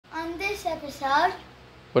this episode,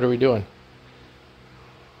 What are we doing?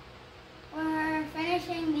 we're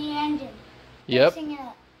finishing the engine. Yep. Fixing it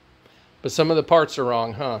up. But some of the parts are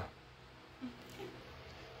wrong, huh?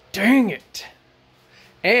 Dang it.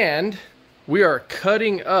 And we are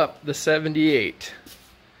cutting up the 78.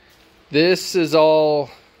 This is all...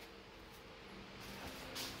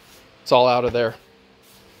 It's all out of there.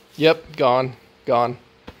 Yep, gone.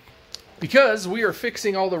 Because we are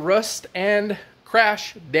fixing all the rust and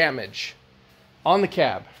crash damage on the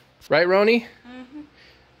cab. Right, Roni? Mm-hmm.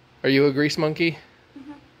 Are you a grease monkey?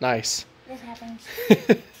 Mm-hmm. Nice. This happens.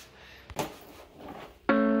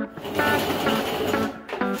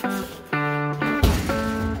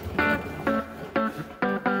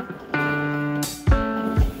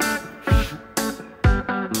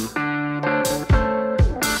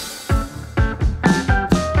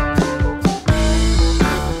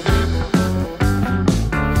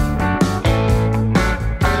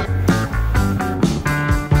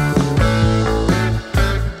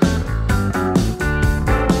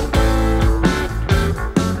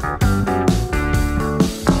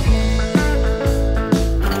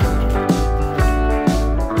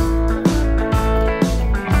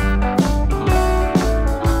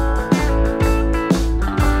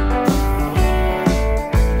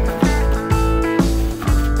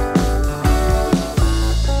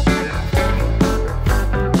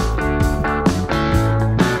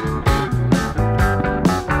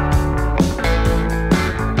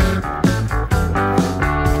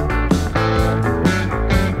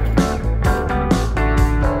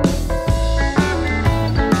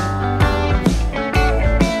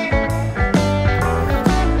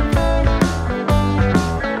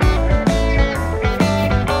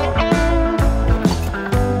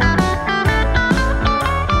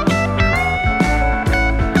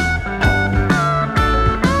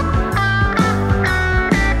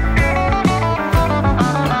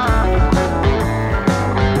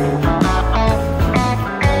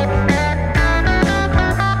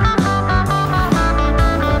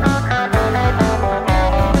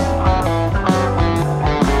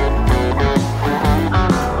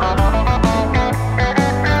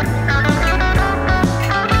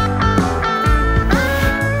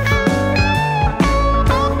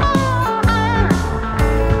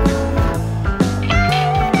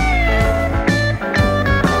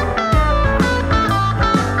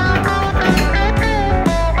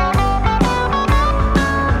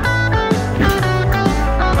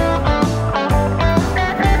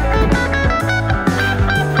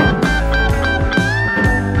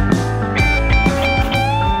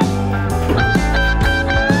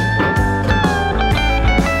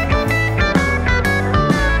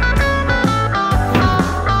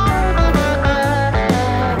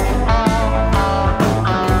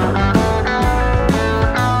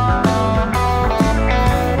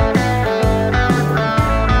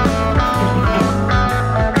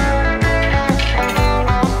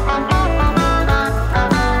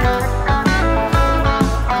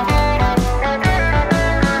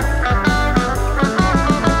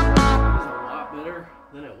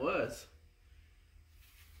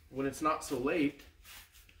 When it's not so late,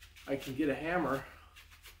 I can get a hammer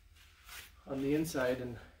on the inside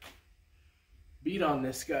and beat on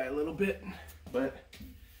this guy a little bit. But,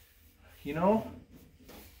 you know,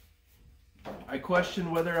 I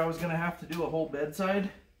questioned whether I was going to have to do a whole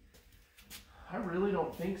bedside. I really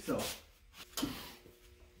don't think so.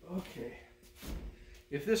 Okay.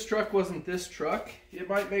 If this truck wasn't this truck, it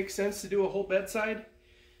might make sense to do a whole bedside,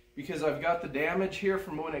 because I've got the damage here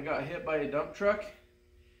from when it got hit by a dump truck.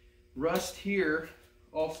 Rust here,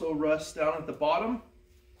 also rust down at the bottom.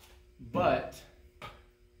 But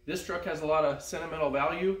this truck has a lot of sentimental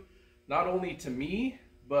value, not only to me,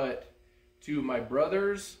 but to my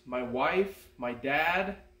brothers, my wife, my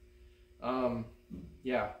dad.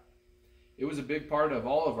 Yeah, it was a big part of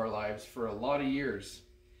all of our lives for a lot of years,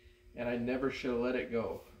 and I never should have let it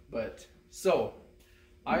go. But so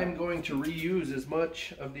I am going to reuse as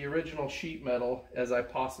much of the original sheet metal as I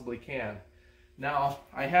possibly can. Now,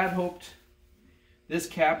 I had hoped this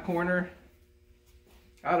cab corner,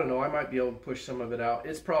 I don't know, I might be able to push some of it out.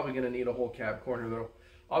 It's probably going to need a whole cab corner though.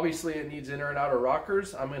 Obviously it needs inner and outer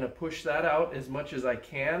rockers. I'm going to push that out as much as I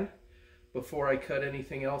can before I cut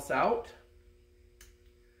anything else out.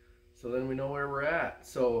 So then we know where we're at.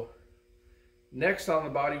 So next on the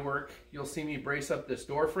body work, you'll see me brace up this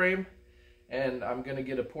door frame, and I'm going to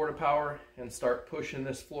get a porta power and start pushing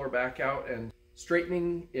this floor back out and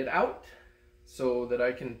straightening it out so that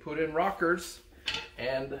I can put in rockers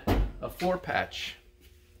and a floor patch.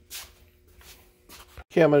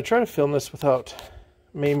 Okay, I'm going to try to film this without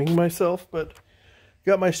maiming myself, but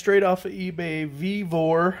Got my straight off of eBay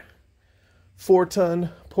V-Vor 4-ton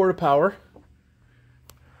Porta Power.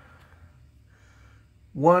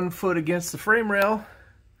 1 foot against the frame rail,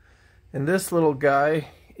 and this little guy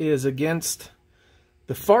is against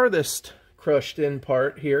the farthest crushed in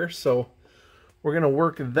part here, so we're going to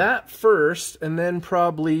work that first, and then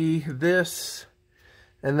probably this,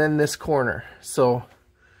 and then this corner. So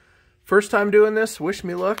first time doing this, wish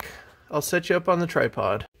me luck. I'll set you up on the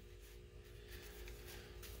tripod.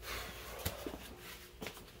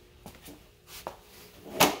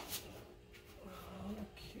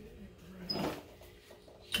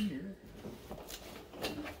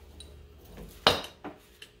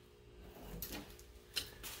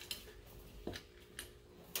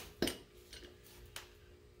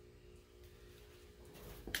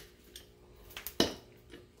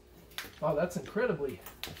 Wow, that's incredibly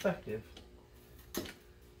effective. I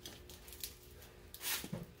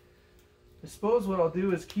suppose what I'll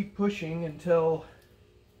do is keep pushing until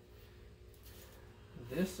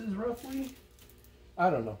this is roughly,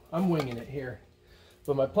 I don't know, I'm winging it here.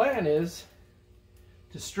 But my plan is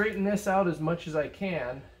to straighten this out as much as I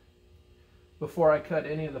can before I cut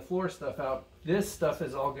any of the floor stuff out. This stuff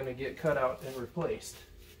is all going to get cut out and replaced.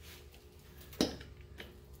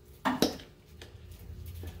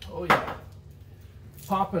 Oh yeah,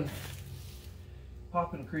 popping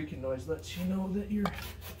creaking noise lets you know that you're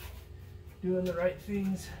doing the right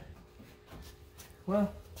things.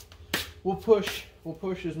 Well, we'll push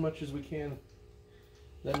as much as we can,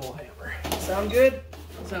 then we'll hammer. Sound good?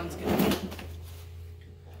 Sounds good.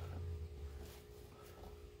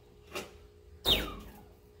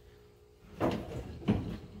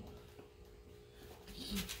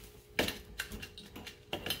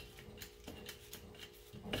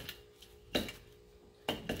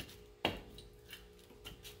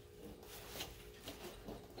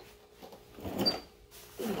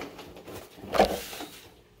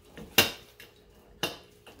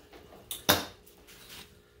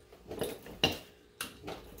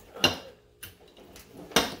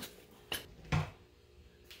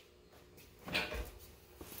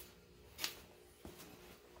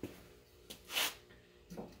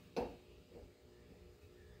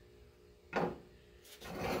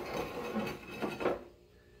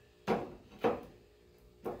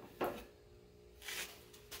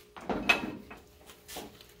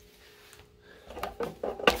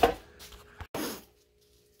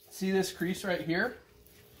 See this crease right here?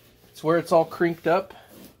 It's where it's all crinked up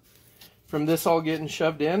from this all getting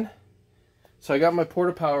shoved in. So I got my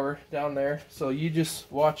Porta Power down there. So you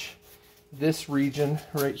just watch this region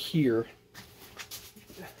right here.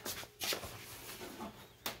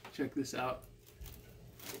 Check this out.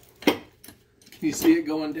 You see it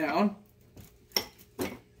going down?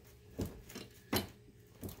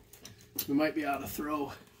 We might be out of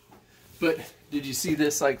throw. But did you see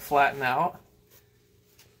this like flatten out?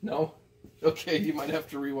 No? Okay, you might have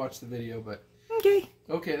to rewatch the video, but... Okay.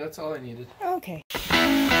 Okay, that's all I needed. Okay.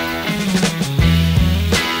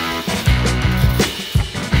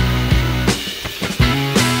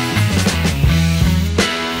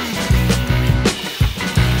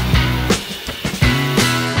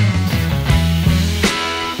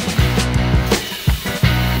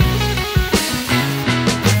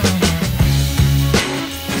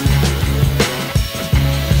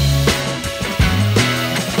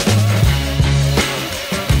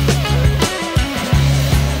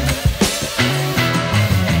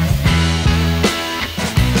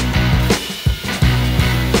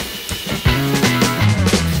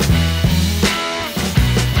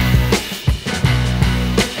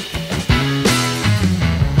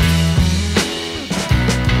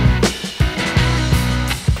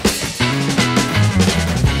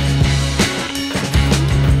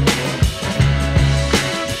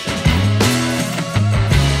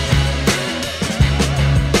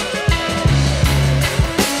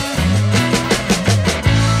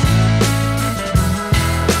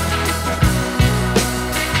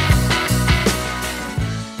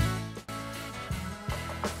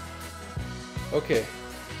 Okay,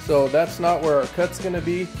 so that's not where our cut's going to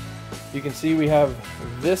be. You can see we have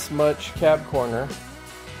this much cab corner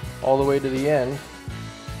all the way to the end.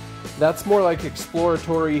 That's more like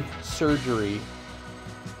exploratory surgery.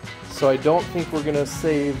 So I don't think we're going to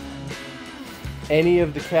save any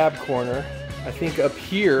of the cab corner. I think up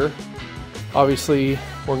here, obviously,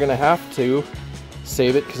 we're going to have to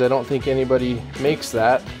save it because I don't think anybody makes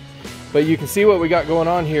that. But you can see what we got going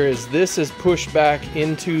on here is this is pushed back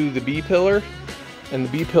into the B-pillar, and the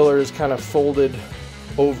B-pillar is kind of folded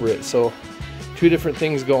over it. So two different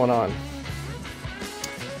things going on.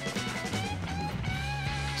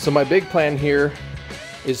 So my big plan here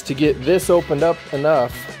is to get this opened up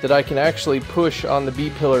enough that I can actually push on the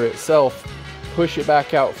B-pillar itself, push it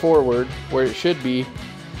back out forward where it should be,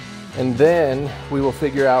 and then we will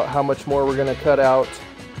figure out how much more we're going to cut out,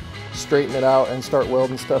 straighten it out, and start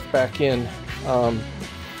welding stuff back in.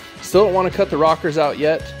 Still don't want to cut the rockers out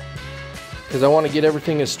yet because I want to get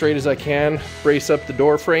everything as straight as I can, brace up the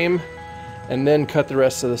door frame, and then cut the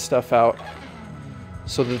rest of the stuff out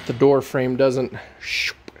so that the door frame doesn't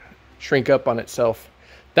shrink up on itself.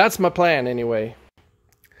 That's my plan anyway.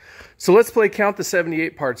 So let's play count the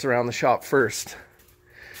 78 parts around the shop first.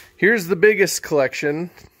 Here's the biggest collection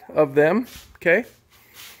of them, okay?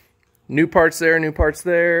 New parts there, new parts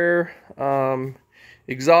there.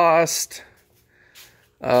 Exhaust.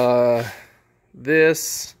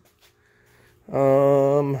 This.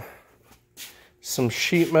 Some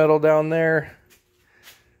sheet metal down there.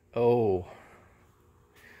 Oh.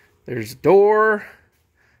 There's the door.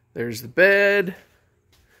 There's the bed.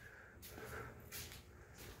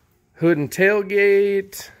 Hood and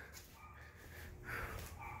tailgate.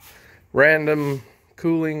 Random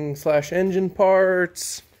cooling / engine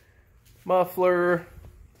parts. Muffler.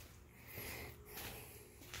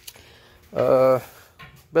 Bell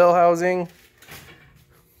housing.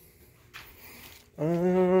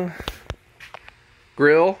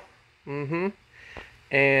 Grill.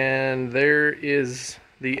 And there is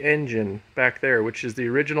the engine back there, which is the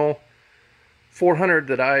original 400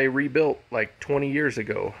 that I rebuilt like 20 years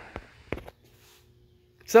ago.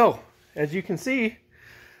 So, as you can see,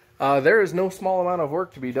 there is no small amount of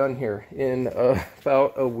work to be done here in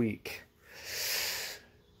about a week.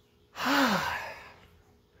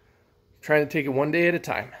 Trying to take it one day at a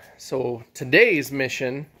time. So today's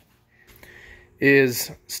mission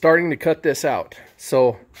is starting to cut this out.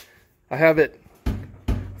 So I have it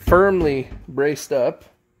firmly braced up,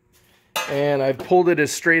 and I've pulled it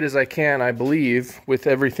as straight as I can, I believe, with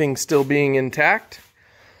everything still being intact.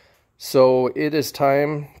 So it is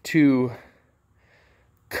time to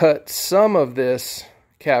cut some of this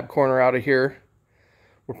cab corner out of here.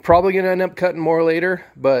 We're probably going to end up cutting more later,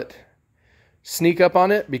 but sneak up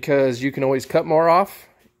on it because you can always cut more off.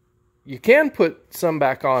 You can put some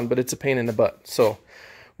back on, but it's a pain in the butt. So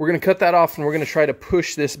we're going to cut that off, and we're going to try to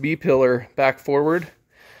push this B-pillar back forward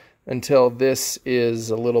until this is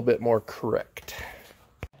a little bit more correct.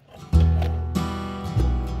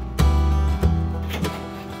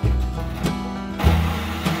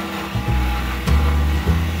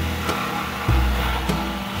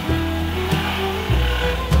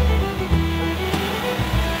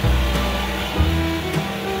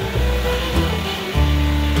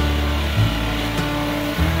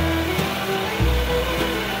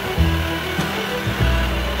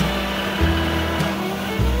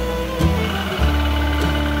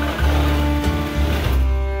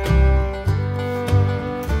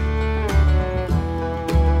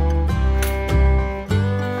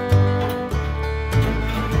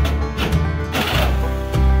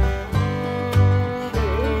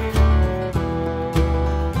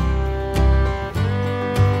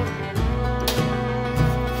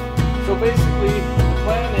 So basically, the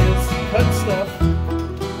plan is cut stuff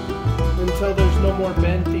until there's no more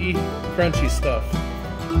benty, crunchy stuff.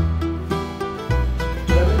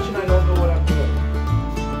 Did I mention I don't know what I'm doing?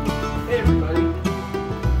 Hey everybody,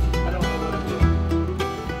 I don't know what I'm doing.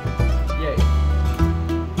 Yay.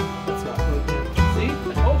 That's not really good. See?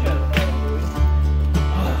 I told you I don't know what I'm doing.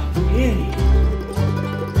 Ah, idiot.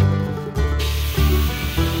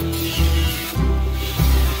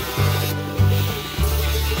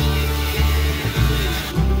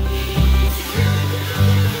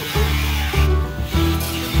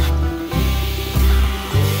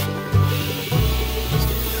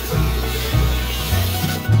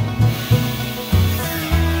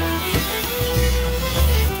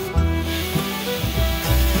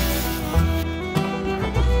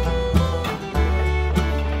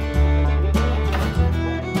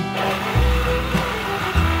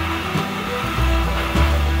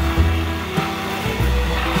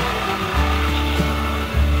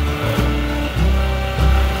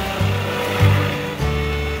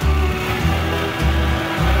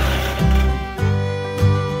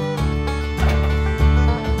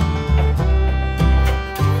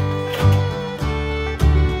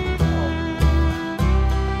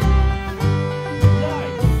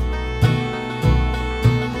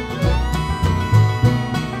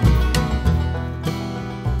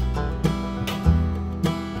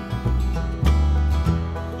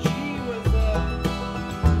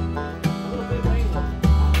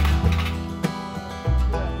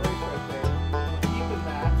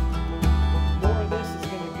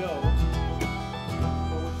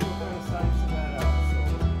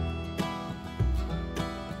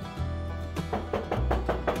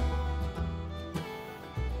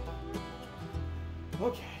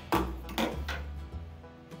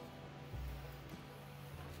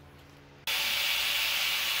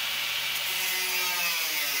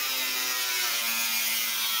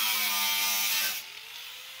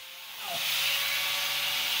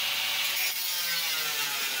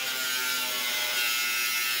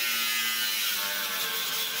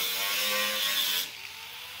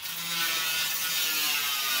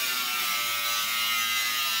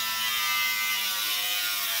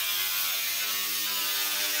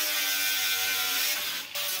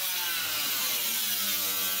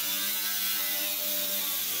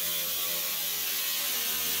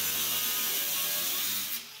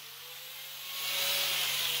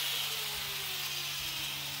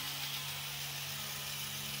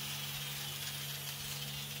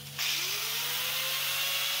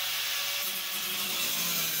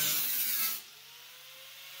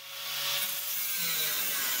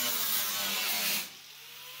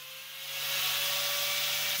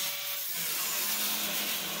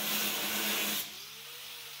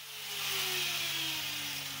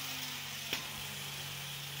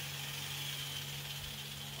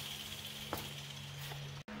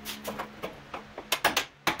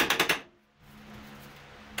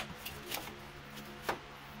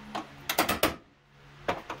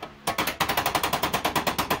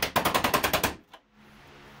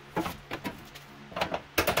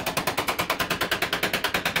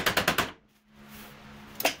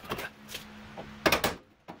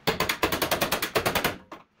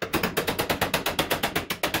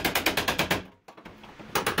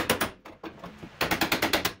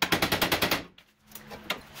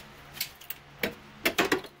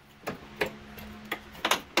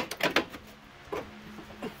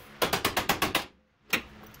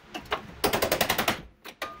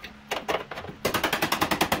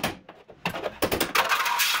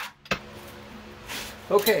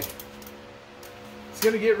 Okay, it's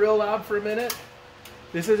gonna get real loud for a minute.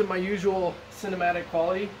 This isn't my usual cinematic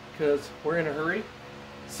quality because we're in a hurry.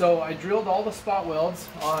 So I drilled all the spot welds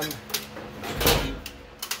on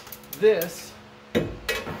this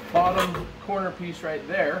bottom corner piece right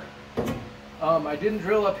there. I didn't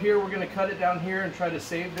drill up here. We're going to cut it down here and try to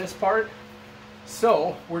save this part.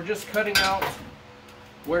 So we're just cutting out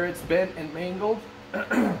where it's bent and mangled.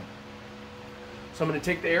 So I'm going to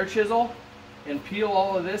take the air chisel and peel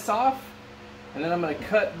all of this off, and then I'm going to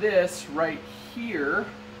cut this right here,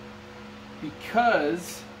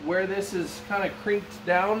 because where this is kind of crinked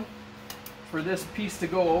down for this piece to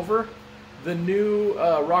go over, the new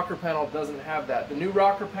rocker panel doesn't have that. The new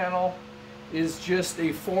rocker panel is just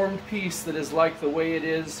a formed piece that is like the way it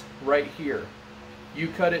is right here. You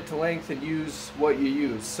cut it to length and use what you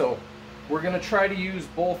use. So we're going to try to use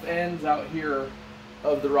both ends out here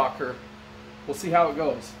of the rocker. We'll see how it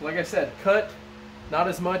goes. Like I said, cut not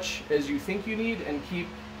as much as you think you need and keep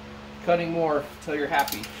cutting more until you're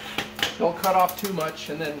happy. Don't cut off too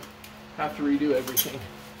much and then have to redo everything.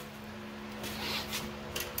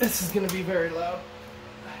 This is going to be very loud.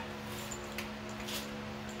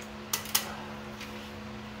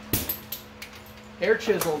 Air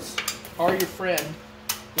chisels are your friend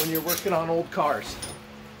when you're working on old cars.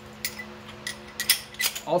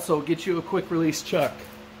 Also, get you a quick release chuck.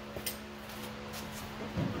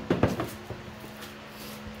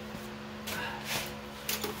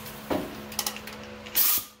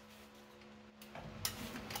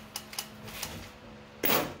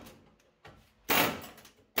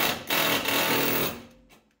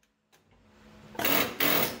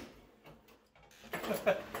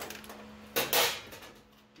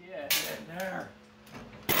 Yeah, there.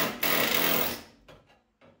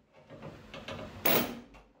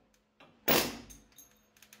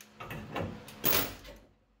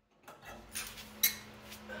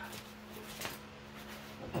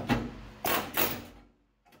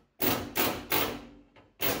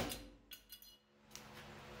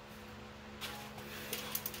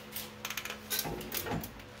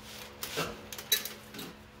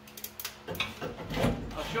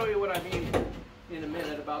 I'll show you what I mean in a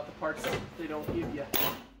minute about the parts they don't give you.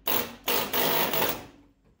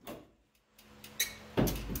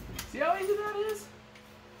 See how easy that is?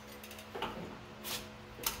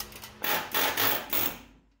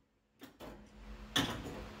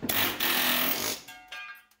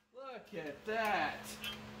 Look at that.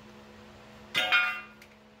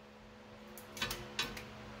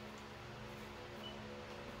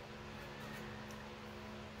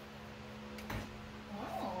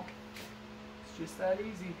 Oh, It's just that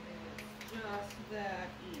easy. It's just that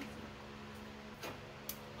easy.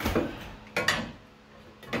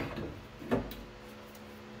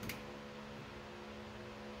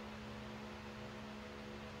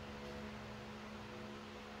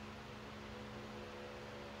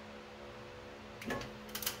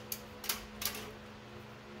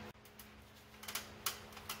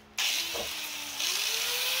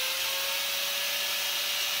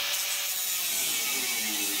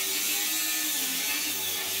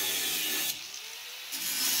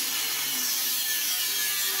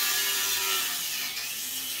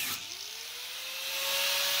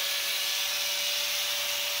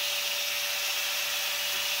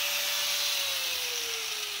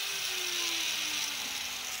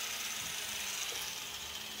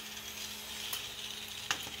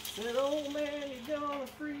 Said, old man, you're gonna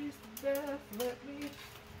freeze to death. Let me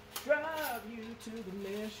drive you to the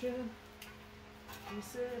mission. He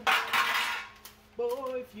said,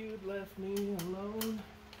 boy, if you'd left me alone,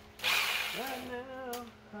 right now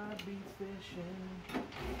I'd be fishing.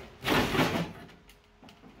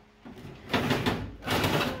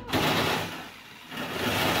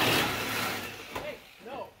 Hey,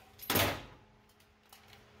 no.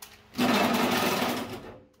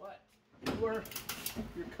 What?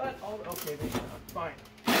 You're cut all the, okay, maybe not. Fine.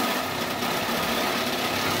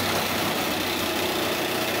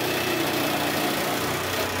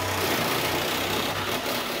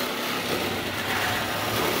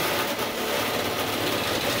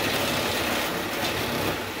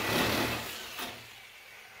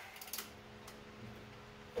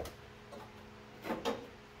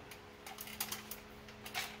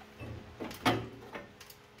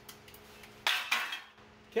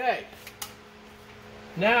 Okay.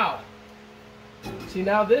 Now, see,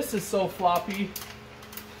 now this is so floppy.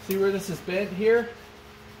 See where this is bent here?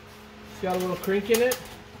 It's got a little crink in it.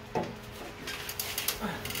 I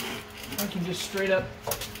can just straight up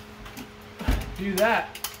do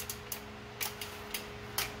that.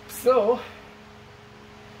 So,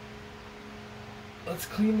 let's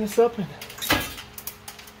clean this up and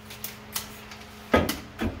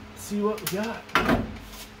see what we got.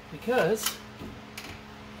 Because,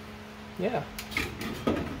 yeah.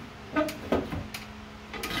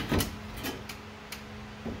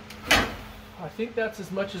 I think that's as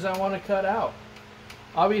much as I want to cut out.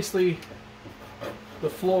 Obviously, the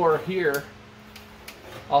floor here,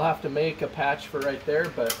 I'll have to make a patch for right there,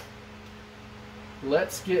 but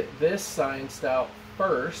let's get this scienced out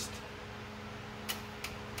first.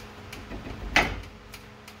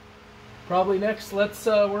 Probably next, let's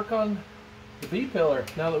work on the B-pillar,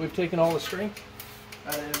 now that we've taken all the strength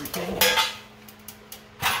out of everything.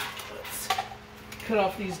 Let's cut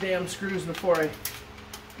off these damn screws before I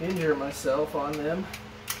injure myself on them.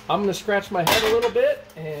 I'm going to scratch my head a little bit,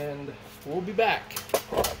 and we'll be back.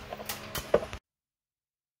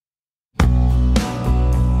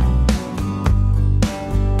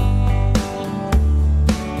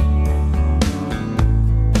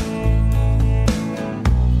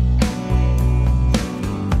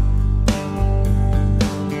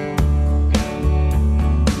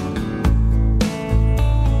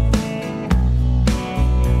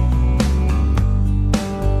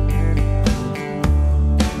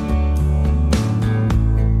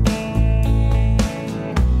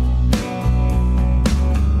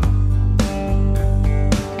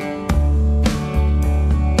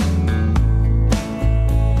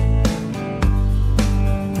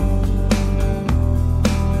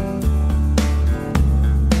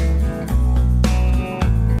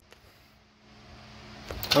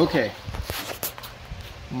 Okay,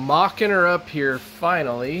 mocking her up here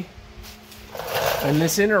finally, and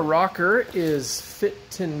this inner rocker is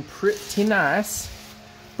fitting pretty nice,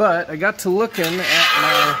 but I got to looking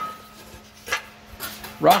at my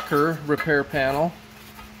rocker repair panel,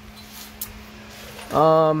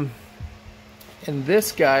 and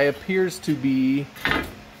this guy appears to be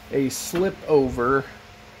a slip over,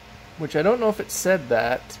 which I don't know if it said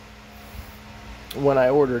that when I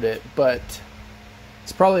ordered it, but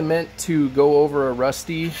it's probably meant to go over a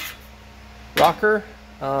rusty rocker.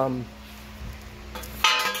 My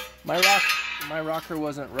rocker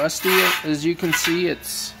wasn't rusty. As you can see,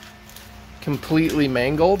 it's completely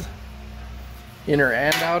mangled, inner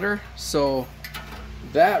and outer. So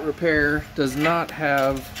that repair does not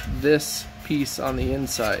have this piece on the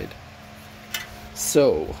inside.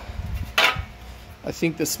 So I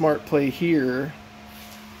think the smart play here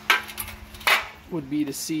would be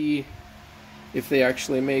to see if they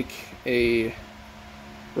actually make a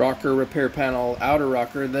rocker repair panel, outer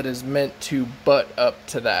rocker, that is meant to butt up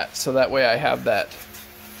to that, so that way I have that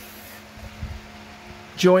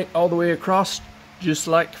joint all the way across, just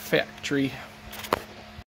like factory.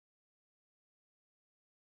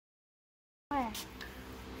 Where?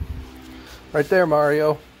 Right there,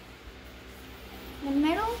 Mario. The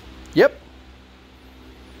middle? Yep.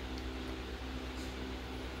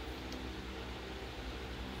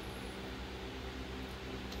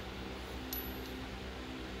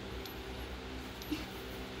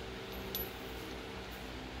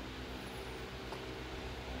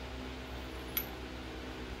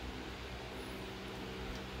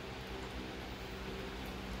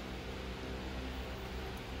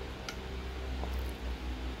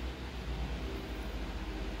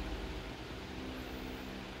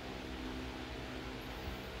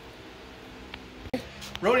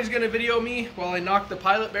 Roni's gonna video me while I knock the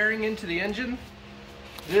pilot bearing into the engine.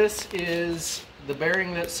 This is the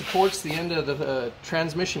bearing that supports the end of the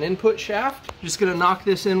transmission input shaft. Just gonna knock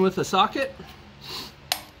this in with a socket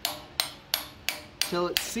till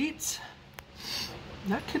it seats.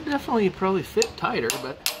 That could definitely probably fit tighter,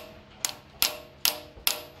 but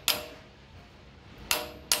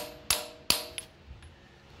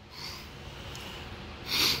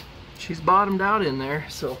she's bottomed out in there.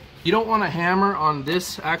 So you don't want to hammer on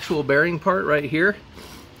this actual bearing part right here.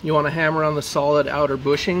 You want to hammer on the solid outer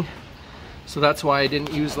bushing. So that's why I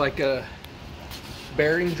didn't use like a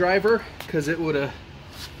bearing driver, because it would have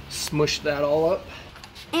smushed that all up.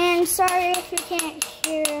 And sorry if you can't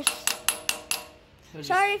hear us.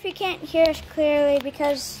 Sorry if you can't hear us clearly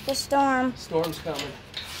because the storm. Storm's coming.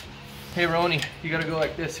 Hey Roni, you gotta go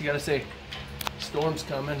like this. You gotta say, storm's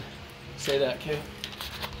coming. Say that, okay?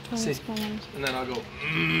 Say, and then I'll go,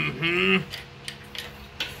 mm-hmm.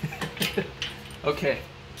 Okay,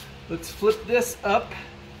 let's flip this up.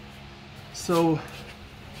 So,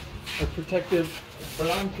 a protective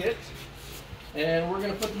blanket, and we're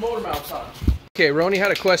gonna put the motor mounts on. Okay, Roni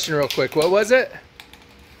had a question real quick. What was it?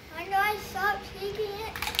 How do I stop shaking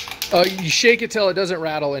it? Oh, you shake it till it doesn't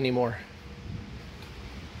rattle anymore.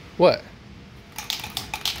 What?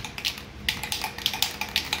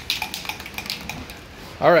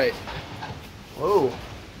 All right. Whoa,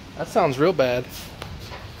 that sounds real bad.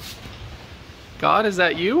 God, is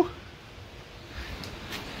that you?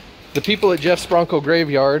 The people at Jeff's Bronco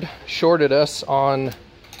Graveyard shorted us on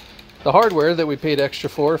the hardware that we paid extra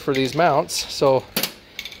for these mounts. So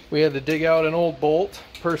we had to dig out an old bolt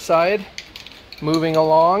per side, moving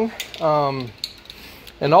along.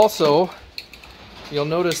 And also, you'll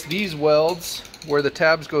notice these welds where the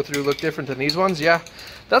tabs go through look different than these ones. Yeah,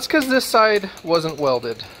 that's because this side wasn't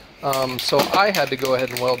welded. So I had to go ahead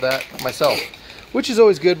and weld that myself, which is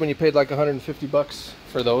always good when you paid like 150 bucks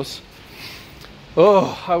for those.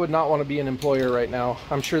 Oh, I would not want to be an employer right now.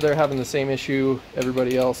 I'm sure they're having the same issue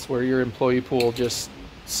everybody else, where your employee pool just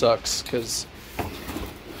sucks, because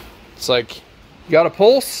it's like, you got a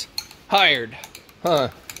pulse? Hired. Huh.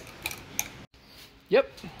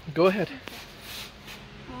 Yep, go ahead.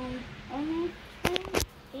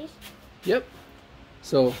 Yep.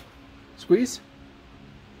 So, squeeze.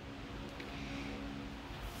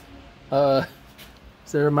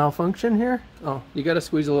 Is there a malfunction here? Oh, you got to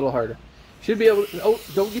squeeze a little harder. Should be able to, oh,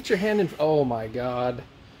 don't get your hand in, oh my God.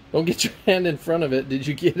 Don't get your hand in front of it. Did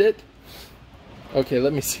you get it? Okay,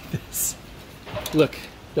 let me see this. Look,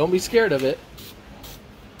 don't be scared of it.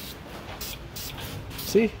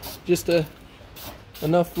 See, just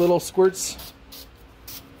enough little squirts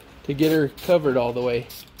to get her covered all the way.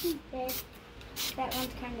 Okay. That one's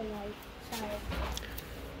kind of light. Sorry.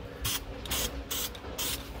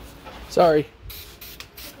 Sorry.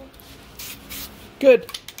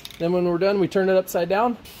 Good. Then when we're done, we turn it upside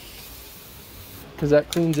down, because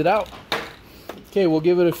that cleans it out. Okay, we'll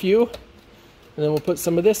give it a few, and then we'll put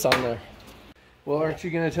some of this on there. Well, aren't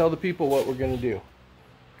you going to tell the people what we're going to do?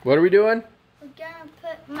 What are we doing? We're going to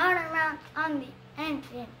put motor mount on the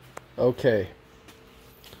engine. Okay.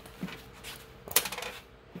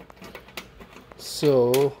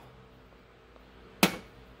 So,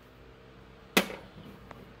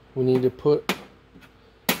 we need to put,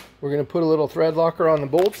 we're going to put a little thread locker on the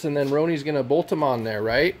bolts, and then Roni's going to bolt them on there,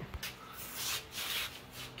 right?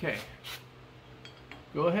 Okay.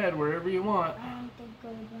 Go ahead, wherever you want. I want the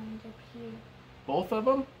gold ones up here. Both of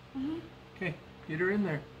them? Mm-hmm. Okay, get her in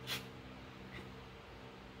there.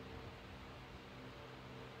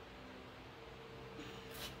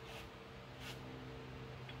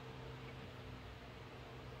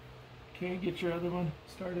 Okay, get your other one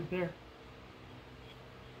started there.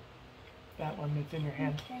 That one that's in your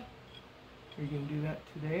hand. Okay. Are you going to do that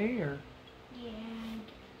today, or? Yeah.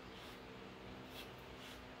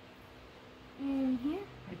 In here?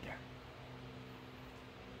 Right there.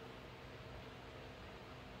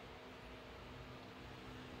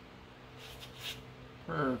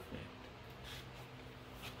 Perfect.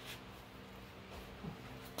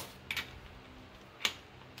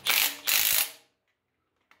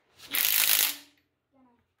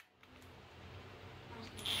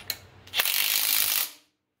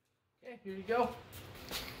 Okay, here you go.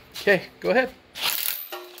 Okay, go ahead.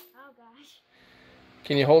 Oh gosh.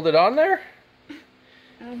 Can you hold it on there?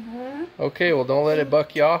 Uh-huh. Okay, well don't let it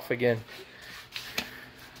buck you off again.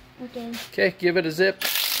 Okay. Okay, give it a zip.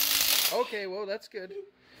 Okay, well that's good.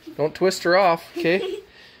 Don't twist her off, okay?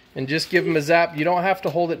 And just give them a zap. You don't have to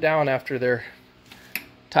hold it down after they're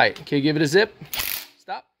tight. Okay, give it a zip.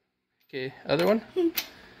 Stop. Okay, other one.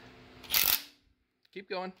 Keep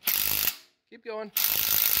going. Keep going.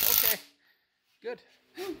 Okay, good.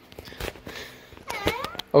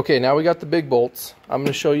 Okay, now we got the big bolts. I'm going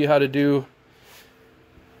to show you how to do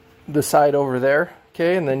the side over there,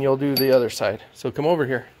 okay? And then you'll do the other side. So come over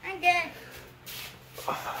here. I'm good.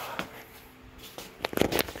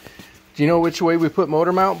 Do you know which way we put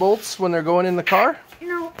motor mount bolts when they're going in the car?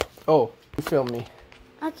 No. Oh, you film me.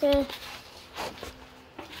 Okay.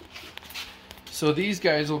 So these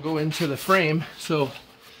guys will go into the frame. So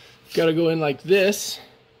got to go in like this.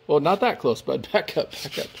 Well, not that close, bud. Back up,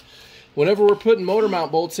 back up. Whenever we're putting motor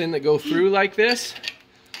mount bolts in that go through like this,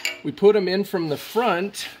 we put them in from the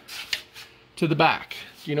front to the back.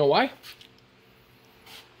 Do you know why?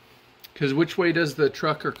 Because which way does the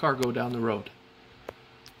truck or car go down the road?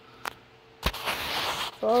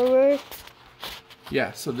 Forward.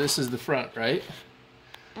 Yeah, so this is the front, right?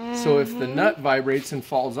 So if the nut vibrates and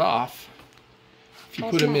falls off, if you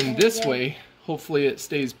put them in this way, hopefully it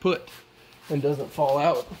stays put and doesn't fall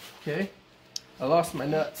out. Okay? I lost my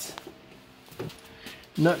nuts.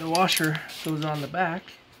 Nut and washer goes on the back.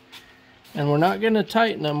 And we're not going to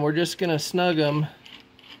tighten them, we're just going to snug them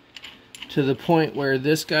to the point where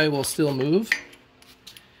this guy will still move.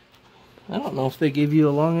 I don't know if they gave you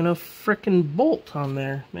a long enough frickin' bolt on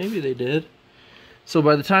there. Maybe they did. So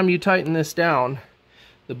by the time you tighten this down,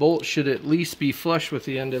 the bolt should at least be flush with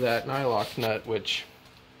the end of that nylock nut, which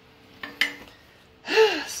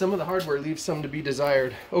some of the hardware leaves some to be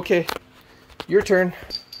desired. Okay, Your turn.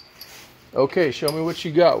 Okay, show me what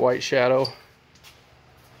you got, White Shadow.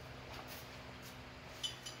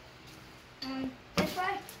 This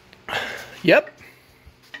way? Yep.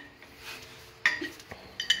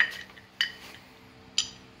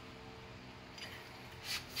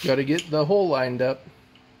 Got to get the hole lined up.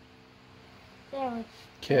 There.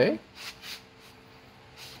 Okay.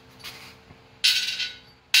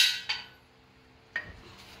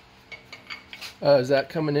 Is that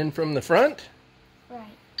coming in from the front? Right.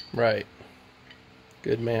 Right.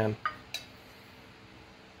 Good man.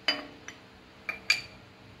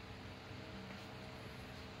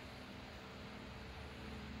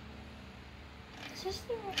 Is this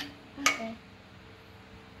the right? Okay.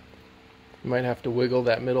 You might have to wiggle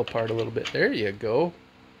that middle part a little bit. There you go.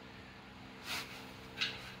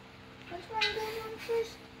 Which one going on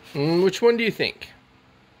first? Which one do you think?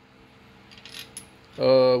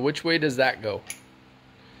 Which way does that go?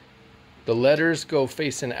 The letters go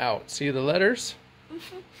facing out. See the letters?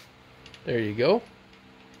 Mm-hmm. There you go.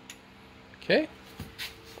 Okay.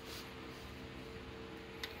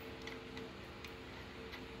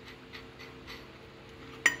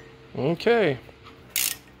 Okay.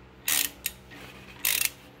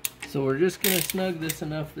 So we're just going to snug this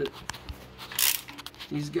enough that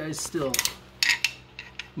these guys still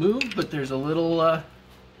move, but there's a little,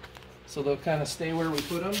 so they'll kind of stay where we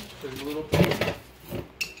put them. There's a little piece.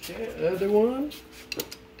 Okay, other one.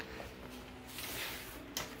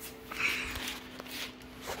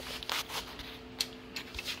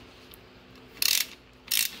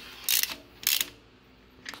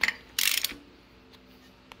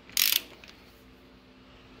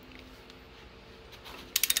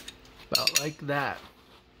 About like that.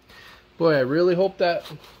 Boy, I really hope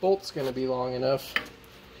that bolt's going to be long enough.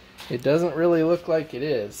 It doesn't really look like it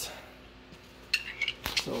is.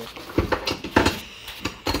 So,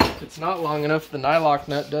 if it's not long enough, the nylock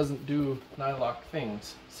nut doesn't do nylock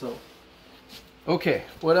things. So, okay,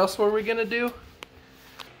 what else were we going to do?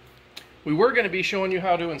 We were going to be showing you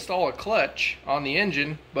how to install a clutch on the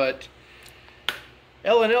engine, but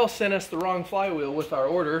L&L sent us the wrong flywheel with our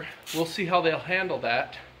order. We'll see how they'll handle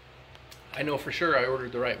that. I know for sure I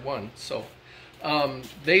ordered the right one. So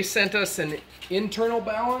they sent us an internal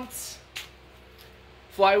balance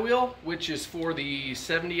flywheel, which is for the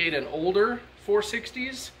 78 and older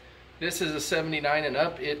 460s. This is a 79 and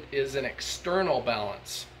up. It is an external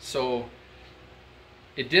balance. So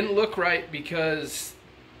it didn't look right because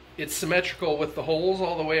it's symmetrical with the holes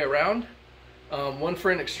all the way around. One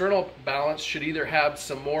for an external balance should either have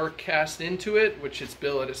some more cast into it, which it's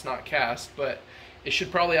billet, it's not cast, but it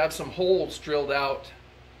should probably have some holes drilled out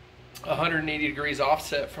 180 degrees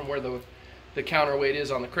offset from where the counterweight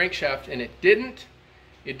is on the crankshaft, and it didn't.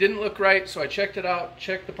 It didn't look right, so I checked it out,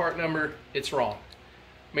 checked the part number, it's wrong.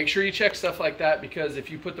 Make sure you check stuff like that, because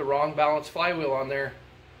if you put the wrong balance flywheel on there,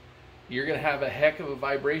 you're going to have a heck of a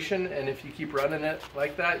vibration, and if you keep running it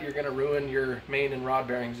like that, you're going to ruin your main and rod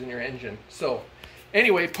bearings in your engine. So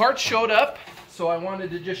anyway, parts showed up, so I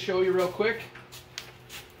wanted to just show you real quick.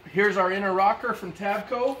 Here's our inner rocker from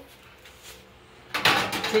Tabco.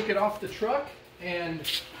 Took it off the truck, and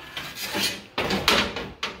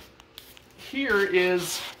here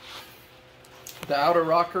is the outer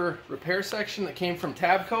rocker repair section that came from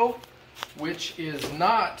Tabco, which is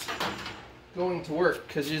not going to work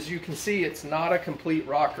because, as you can see, it's not a complete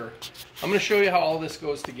rocker. I'm going to show you how all this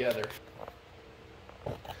goes together.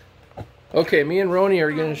 Okay, me and Roni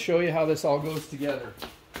are going to show you how this all goes together.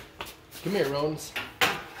 Come here, Rones.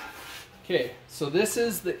 Okay, so this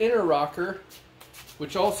is the inner rocker,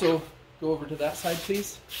 which also, go over to that side,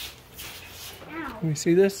 please. Ow. Can you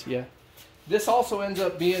see this? Yeah. This also ends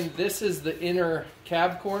up being, this is the inner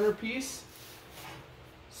cab corner piece.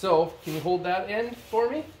 So, can you hold that end for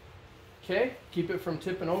me? Okay, keep it from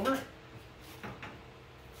tipping over.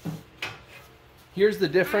 Here's the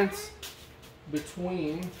difference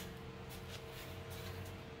between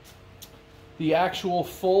the actual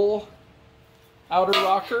full outer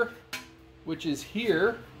rocker, which is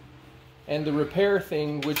here, and the repair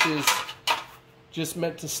thing, which is just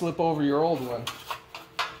meant to slip over your old one.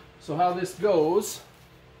 So how this goes: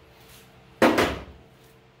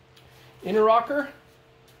 inner rocker,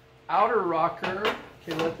 outer rocker.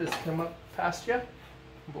 Okay, let this come up past you.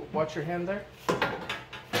 Watch your hand there.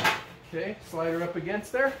 Okay, slide her up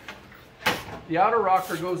against there. The outer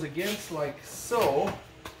rocker goes against like so.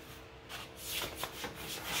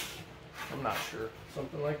 I'm not sure.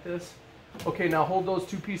 Something like this. Okay, now hold those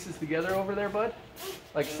two pieces together over there, bud.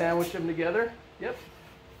 Like sandwich them together. Yep.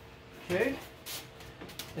 Okay.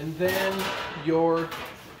 And then your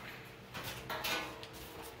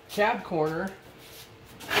cab corner.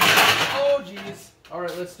 Oh, geez. All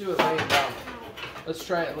right, let's do it laying down. Let's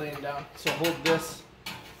try it laying down. So hold this.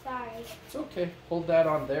 Sorry. It's okay. Hold that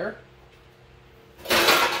on there.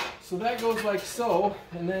 So that goes like so,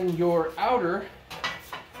 and then your outer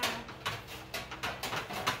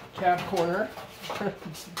cab corner.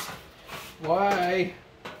 Why?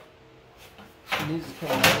 It needs to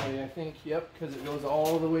come that way, I think. Yep, because it goes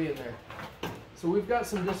all the way in there. So we've got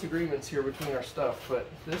some disagreements here between our stuff, but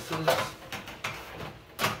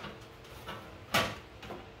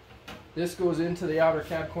this goes into the outer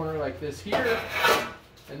cab corner like this here,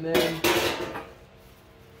 and then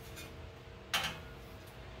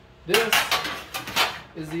this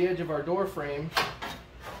is the edge of our door frame,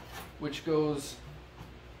 which goes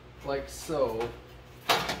like so.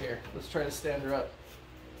 Here, let's try to stand her up.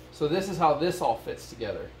 So this is how this all fits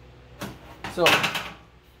together. So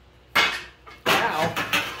now,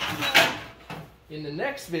 in the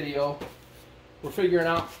next video, we're figuring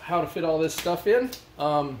out how to fit all this stuff in.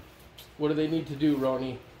 What do they need to do,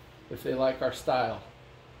 Roni, if they like our style?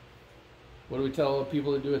 What do we tell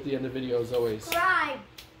people to do at the end of videos always? Subscribe.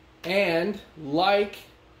 And like.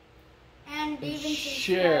 And even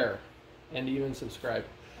share. And even subscribe.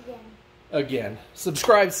 Again.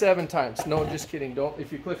 Subscribe 7 times. No, just kidding. Don't.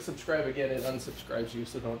 If you click subscribe again, it unsubscribes you,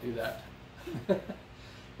 so don't do that.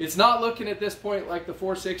 It's not looking at this point like the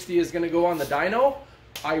 460 is going to go on the dyno.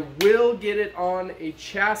 I will get it on a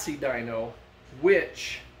chassis dyno,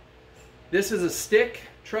 which this is a stick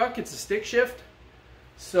truck. It's a stick shift,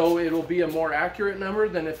 so it'll be a more accurate number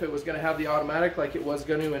than if it was going to have the automatic like it was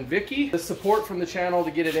going to in Vicky. The support from the channel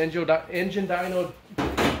to get it engine dyno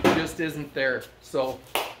just isn't there, so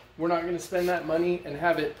we're not going to spend that money and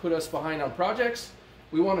have it put us behind on projects.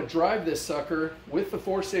 We want to drive this sucker with the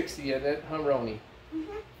 460 in it, huh, Roni?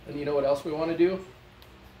 And you know what else we want to do?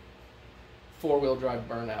 4-wheel drive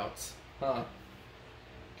burnouts, huh?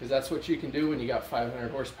 Because that's what you can do when you got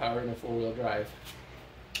 500 horsepower in a 4-wheel drive.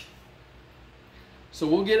 So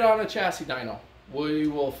we'll get on a chassis dyno. We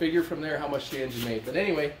will figure from there how much the engine made. But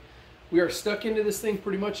anyway, we are stuck into this thing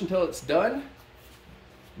pretty much until it's done.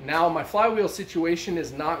 Now my flywheel situation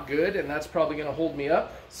is not good, and that's probably going to hold me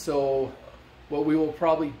up. So what we will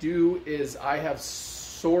probably do is I have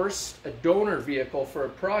sourced a donor vehicle for a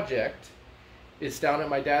project. It's down at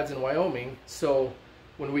my dad's in Wyoming. So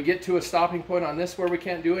when we get to a stopping point on this where we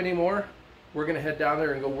can't do anymore, we're going to head down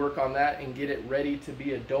there and go work on that and get it ready to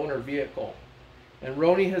be a donor vehicle. And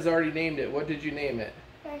Roni has already named it. What did you name it?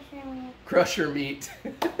 Crusher meat. Crusher meat.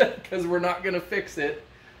 Because we're not going to fix it.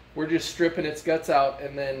 We're just stripping its guts out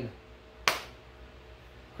and then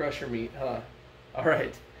crusher meat, huh? All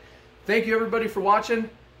right. Thank you, everybody, for watching.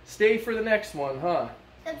 Stay for the next one, huh?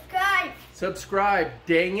 Subscribe. Subscribe,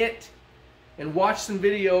 dang it. And watch some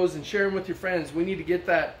videos and share them with your friends. We need to get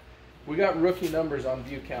that. We got rookie numbers on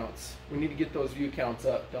view counts. We need to get those view counts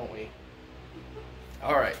up, don't we?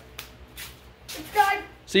 All right. Subscribe.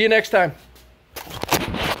 See you next time.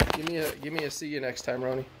 Give me a see you next time,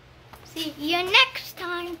 Roni. See you next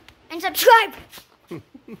time. And subscribe.